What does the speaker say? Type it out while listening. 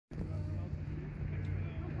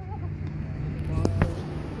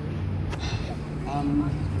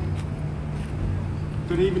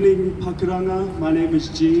Good evening, Pakuranga. My name is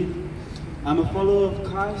Gene. I'm a follower of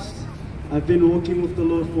Christ. I've been walking with the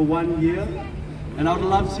Lord for 1 year, and I would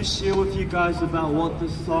love to share with you guys about what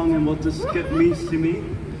this song and what this skit means to me.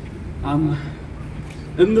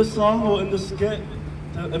 In the song or in the skit,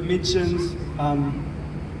 it mentions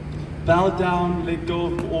bow down, let go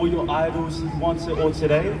of all your idols, He wants it all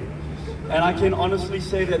today. And I can honestly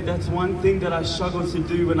say that that's one thing that I struggled to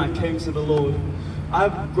do when I came to the Lord.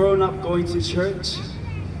 I've grown up going to church,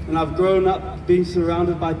 and I've grown up being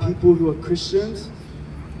surrounded by people who are Christians.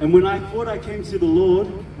 And when I thought I came to the Lord,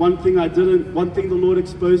 one thing the Lord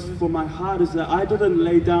exposed for my heart is that I didn't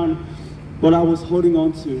lay down what I was holding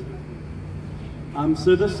on to.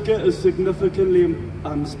 So this skit is significantly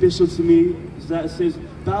special to me, is that it says,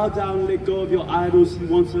 bow down, let go of your idols, He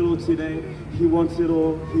wants it all today. He wants it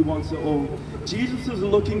all, He wants it all. Jesus is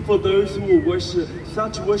looking for those who will worship,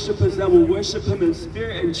 such worshipers that will worship Him in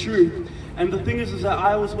spirit and truth. And the thing is that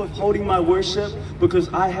I was withholding my worship because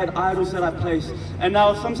I had idols that I placed. And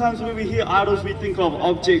now sometimes when we hear idols, we think of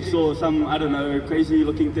objects or some, I don't know, crazy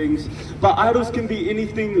looking things. But idols can be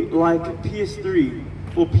anything like PS3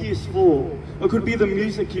 or PS4. It could be the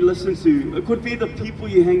music you listen to. It could be the people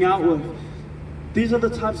you hang out with. These are the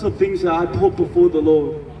types of things that I put before the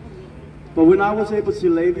Lord. But when I was able to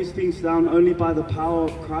lay these things down only by the power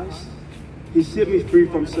of Christ, He set me free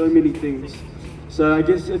from so many things. So I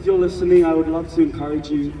guess if you're listening, I would love to encourage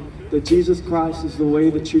you that Jesus Christ is the way,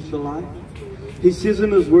 the truth, the life. He says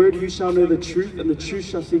in His word, you shall know the truth, and the truth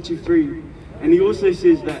shall set you free. And He also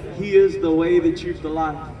says that He is the way, the truth, the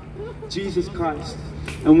life. Jesus Christ.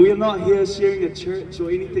 And we're not here sharing a church or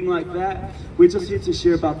anything like that. We're just here to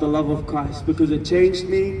share about the love of Christ, because it changed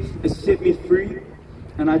me, it set me free,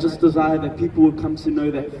 and I just desire that people will come to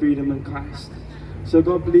know that freedom in Christ. So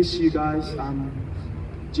God bless you guys.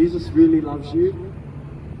 Jesus really loves you,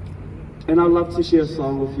 and I'd love to share a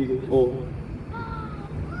song with you all.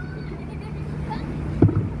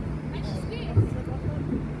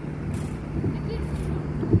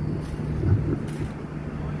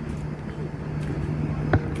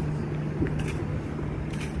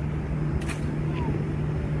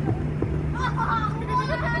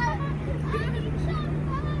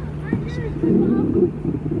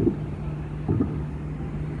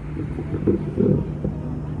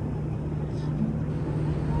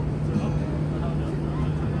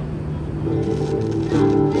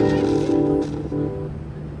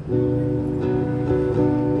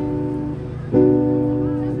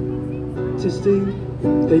 Testing.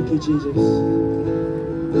 Thank you, Jesus.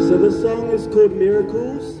 So this song is called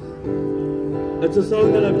Miracles. It's a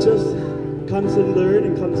song that I've just come to learn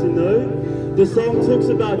and come to know. The song talks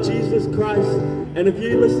about Jesus Christ, and if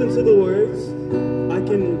you listen to the words, I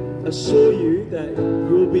can assure you that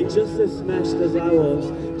you will be just as smashed as I was.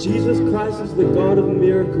 Jesus Christ is the God of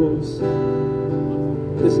miracles.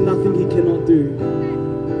 There's nothing He cannot do.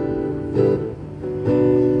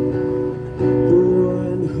 The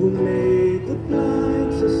one who made the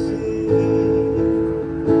blind to see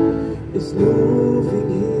is moving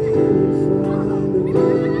here in front of me,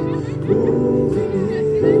 moving here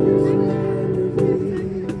in front of me.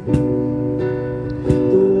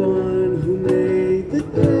 The one who made the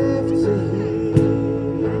deaf to hear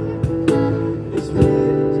is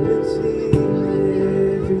silencing my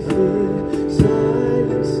every fear,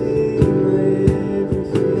 silencing my every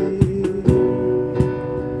fear.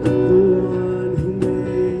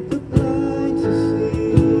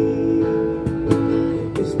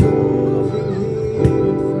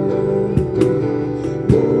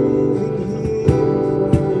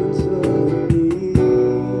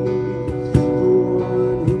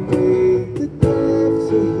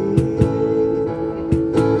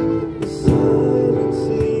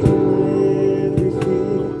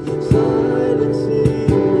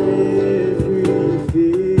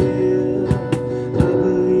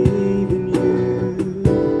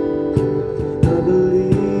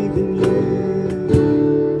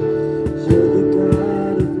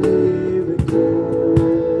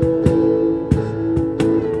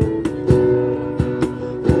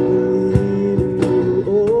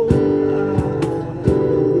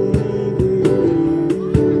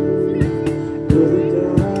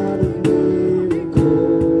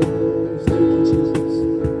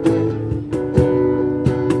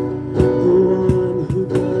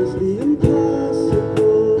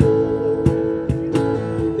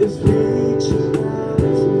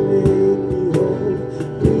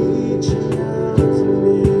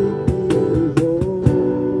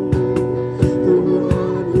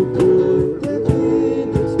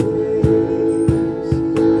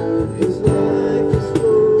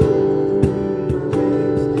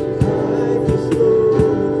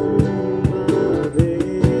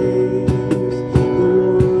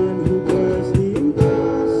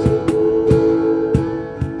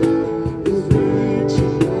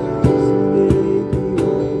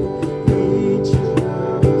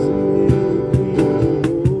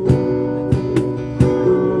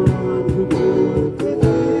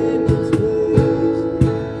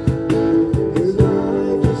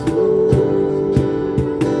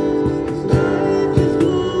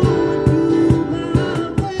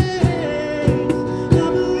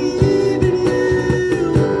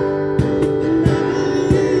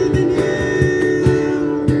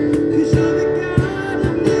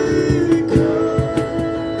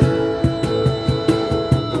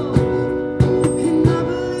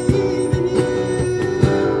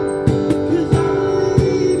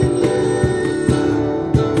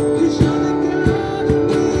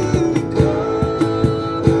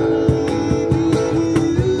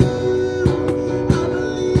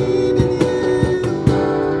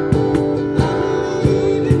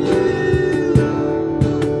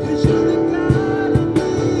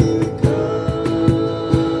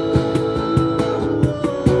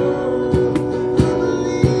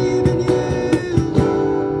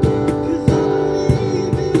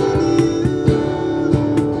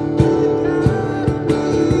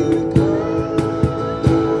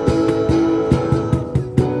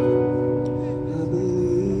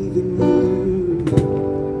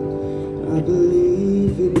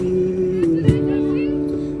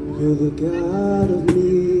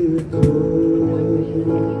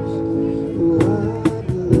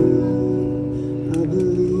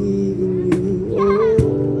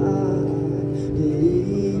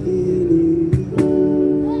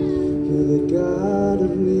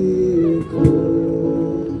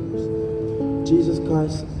 Jesus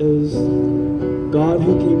Christ is God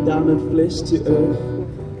who came down in flesh to earth,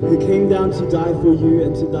 who came down to die for you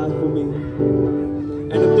and to die for me.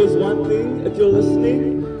 And if there's one thing, if you're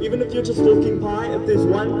listening, even if you're just walking by, if there's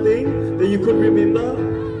one thing that you could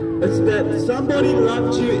remember, it's that somebody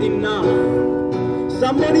loved you enough.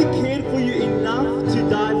 Somebody cared for you enough to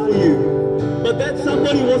die for you. But that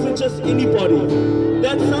somebody wasn't just anybody.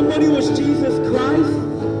 That somebody was Jesus Christ,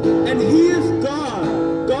 and He is God.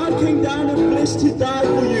 God came down in flesh to die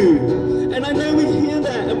for you. And I know we hear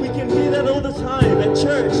that, and we can hear that all the time at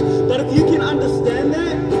church. But if you can understand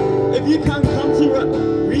that, if you can come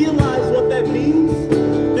to realize what that means,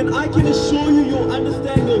 then I can assure you, you'll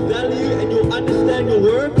understand your value and you'll understand your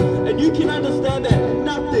worth, and you can understand that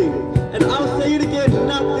nothing, and I'll say it again,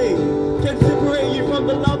 nothing can separate you from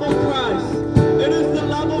the love of Christ. It is the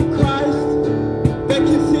love of Christ that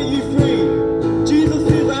can set you free. Jesus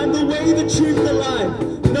says, I am the way, the truth, the life.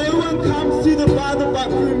 No one comes to the Father but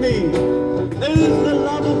through me. It is the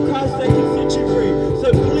love of Christ that can set you free.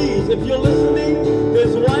 So please, if you're listening,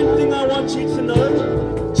 there's one thing I want you to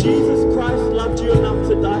know. Jesus Christ loved you enough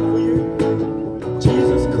to die for you.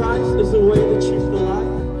 Jesus Christ is the way, the truth, the life.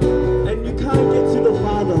 And you can't get to the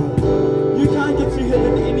Father. You can't get to Him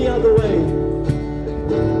in any other way.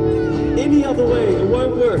 Any other way, it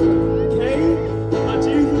won't work. Okay? But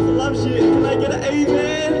Jesus loves you. Can I get an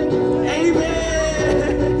amen? Amen.